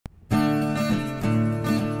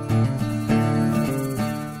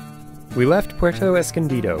We left Puerto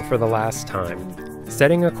Escondido for the last time,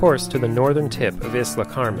 setting a course to the northern tip of Isla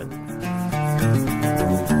Carmen.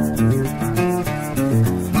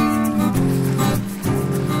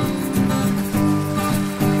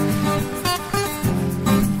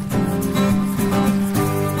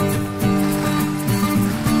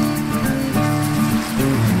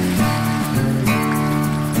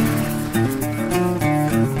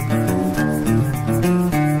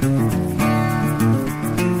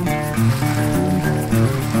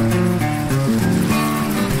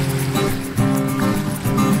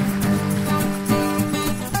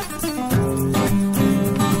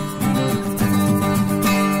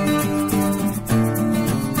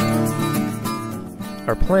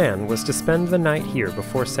 Our plan was to spend the night here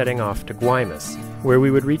before setting off to Guaymas, where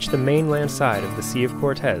we would reach the mainland side of the Sea of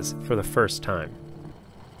Cortez for the first time.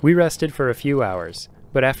 We rested for a few hours,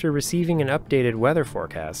 but after receiving an updated weather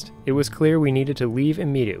forecast, it was clear we needed to leave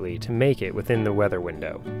immediately to make it within the weather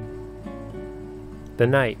window. The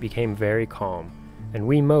night became very calm, and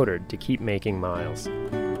we motored to keep making miles.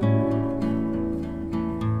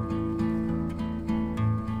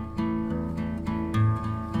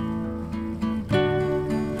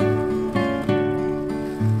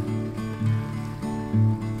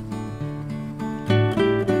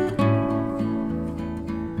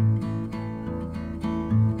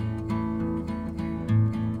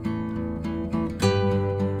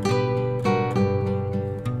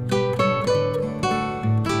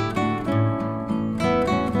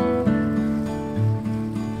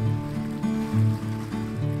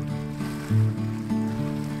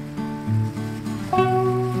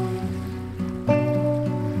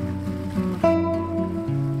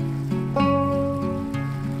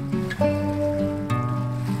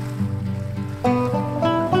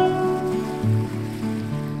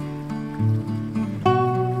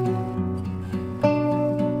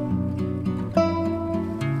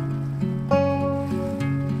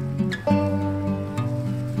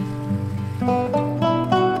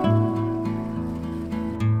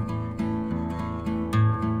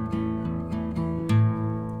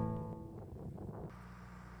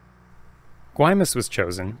 Guaymas was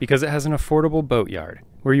chosen because it has an affordable boatyard,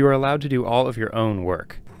 where you are allowed to do all of your own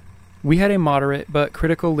work. We had a moderate but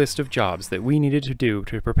critical list of jobs that we needed to do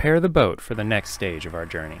to prepare the boat for the next stage of our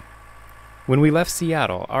journey. When we left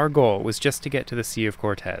Seattle, our goal was just to get to the Sea of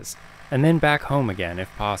Cortez, and then back home again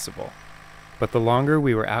if possible. But the longer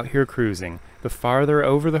we were out here cruising, the farther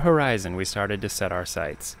over the horizon we started to set our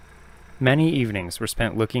sights. Many evenings were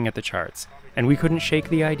spent looking at the charts, and we couldn't shake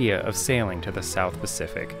the idea of sailing to the South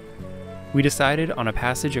Pacific. We decided on a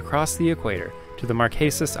passage across the equator to the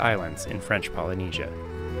Marquesas Islands in French Polynesia.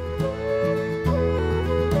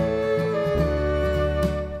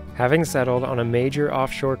 Having settled on a major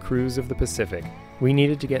offshore cruise of the Pacific, we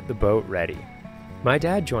needed to get the boat ready. My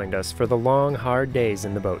dad joined us for the long, hard days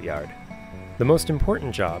in the boatyard. The most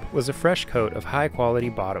important job was a fresh coat of high-quality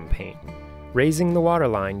bottom paint, raising the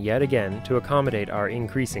waterline yet again to accommodate our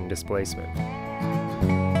increasing displacement.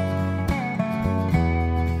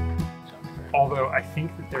 Although I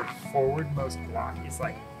think that their forwardmost block is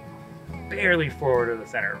like barely forward of the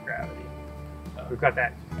center of gravity. We've got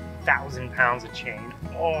that 1,000 pounds of chain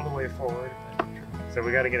all the way forward. So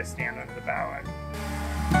we got to get a stand under the bow end.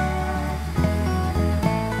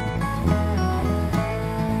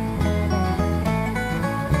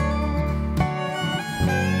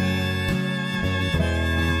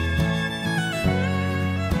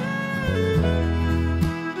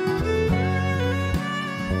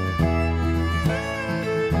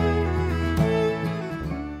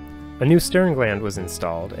 A new stern gland was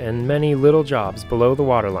installed, and many little jobs below the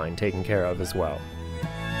waterline taken care of as well.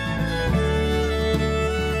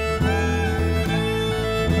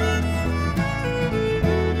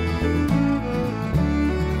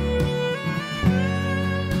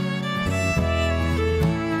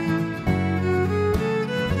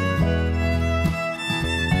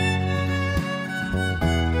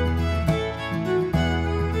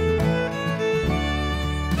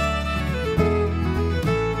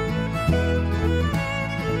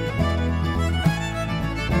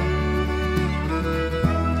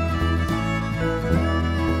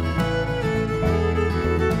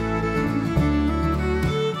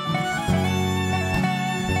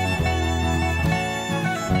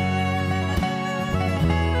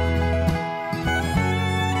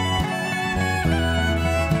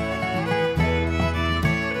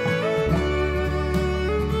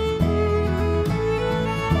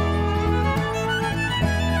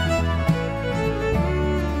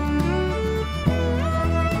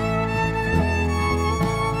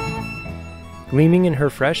 Gleaming in her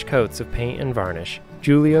fresh coats of paint and varnish,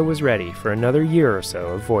 Julia was ready for another year or so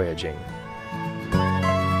of voyaging.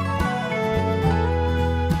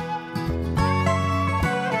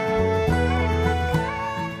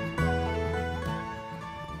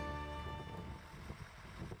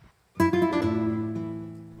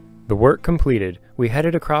 The work completed, we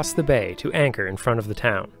headed across the bay to anchor in front of the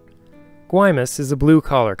town. Guaymas is a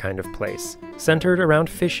blue-collar kind of place, centered around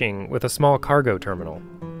fishing with a small cargo terminal.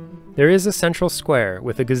 There is a central square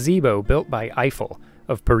with a gazebo built by Eiffel,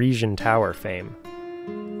 of Parisian tower fame.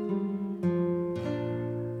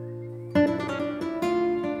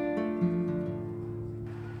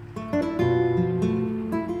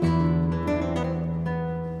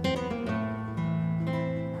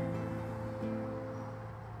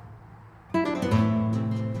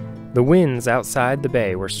 The winds outside the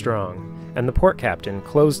bay were strong, and the port captain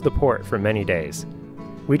closed the port for many days.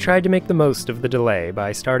 We tried to make the most of the delay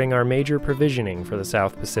by starting our major provisioning for the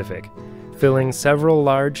South Pacific, filling several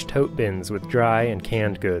large tote bins with dry and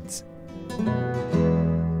canned goods.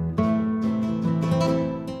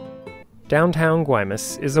 Downtown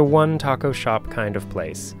Guaymas is a one-taco shop kind of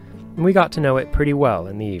place, and we got to know it pretty well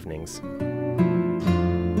in the evenings.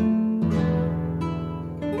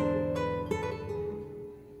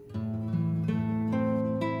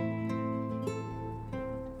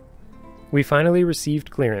 We finally received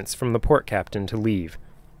clearance from the port captain to leave,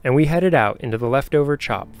 and we headed out into the leftover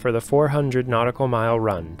chop for the 400 nautical mile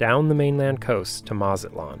run down the mainland coast to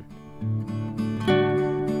Mazatlan.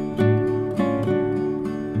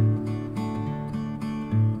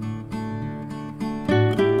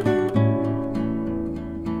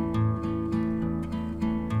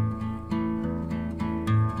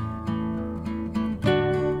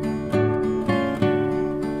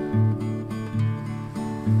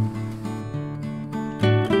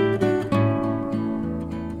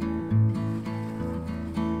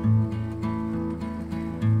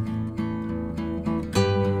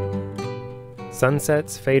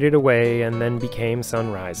 Sunsets faded away and then became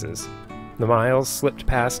sunrises. The miles slipped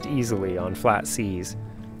past easily on flat seas.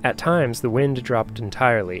 At times the wind dropped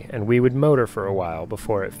entirely, and we would motor for a while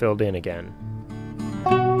before it filled in again.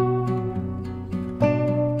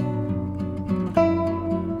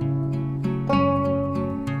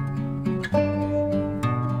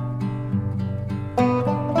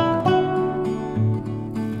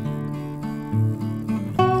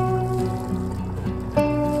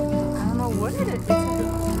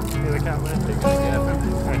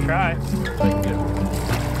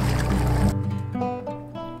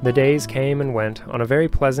 The days came and went on a very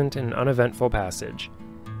pleasant and uneventful passage.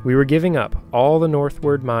 We were giving up all the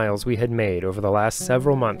northward miles we had made over the last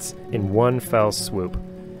several months in one fell swoop,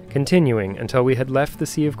 continuing until we had left the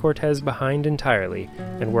Sea of Cortez behind entirely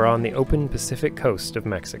and were on the open Pacific coast of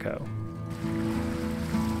Mexico.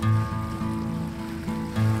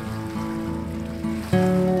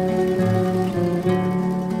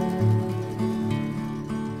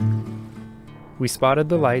 We spotted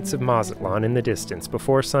the lights of Mazatlan in the distance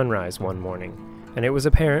before sunrise one morning, and it was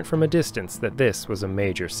apparent from a distance that this was a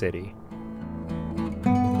major city.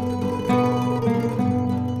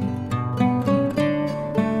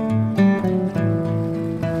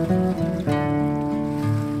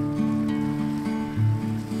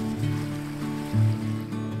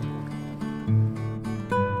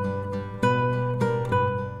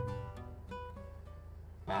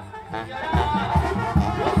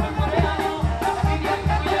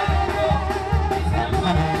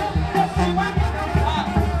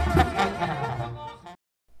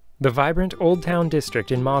 The vibrant Old Town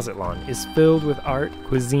district in Mazatlan is filled with art,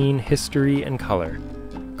 cuisine, history, and color.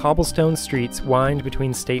 Cobblestone streets wind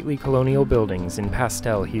between stately colonial buildings in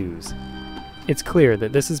pastel hues. It's clear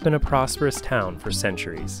that this has been a prosperous town for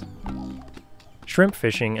centuries. Shrimp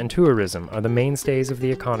fishing and tourism are the mainstays of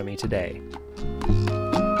the economy today.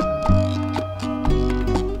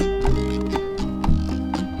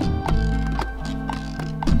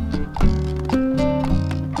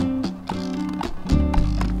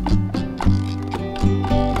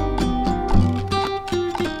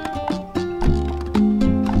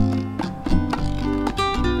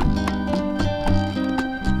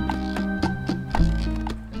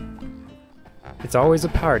 It's always a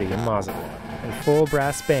party in Mazatlan, and full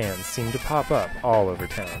brass bands seem to pop up all over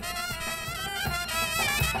town.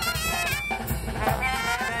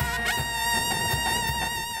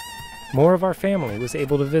 More of our family was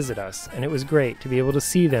able to visit us, and it was great to be able to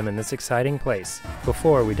see them in this exciting place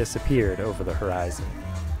before we disappeared over the horizon.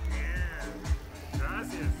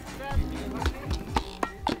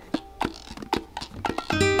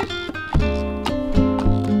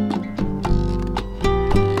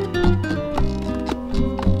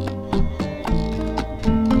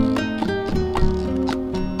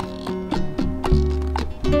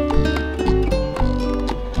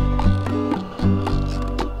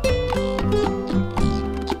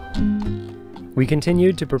 We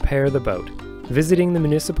continued to prepare the boat, visiting the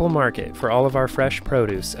municipal market for all of our fresh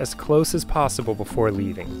produce as close as possible before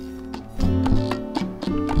leaving.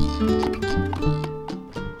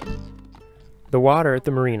 The water at the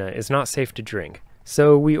marina is not safe to drink,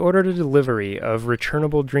 so we ordered a delivery of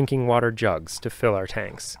returnable drinking water jugs to fill our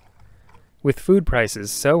tanks. With food prices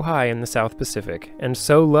so high in the South Pacific and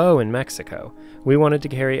so low in Mexico, we wanted to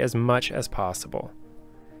carry as much as possible.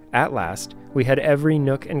 At last, we had every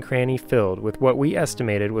nook and cranny filled with what we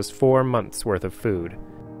estimated was 4 months' worth of food.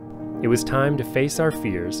 It was time to face our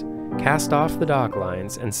fears, cast off the dock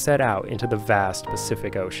lines, and set out into the vast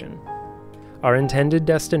Pacific Ocean. Our intended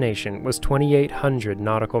destination was 2,800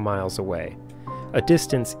 nautical miles away, a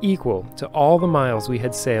distance equal to all the miles we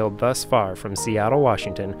had sailed thus far from Seattle,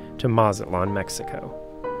 Washington to Mazatlan, Mexico.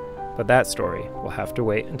 But that story will have to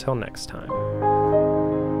wait until next time.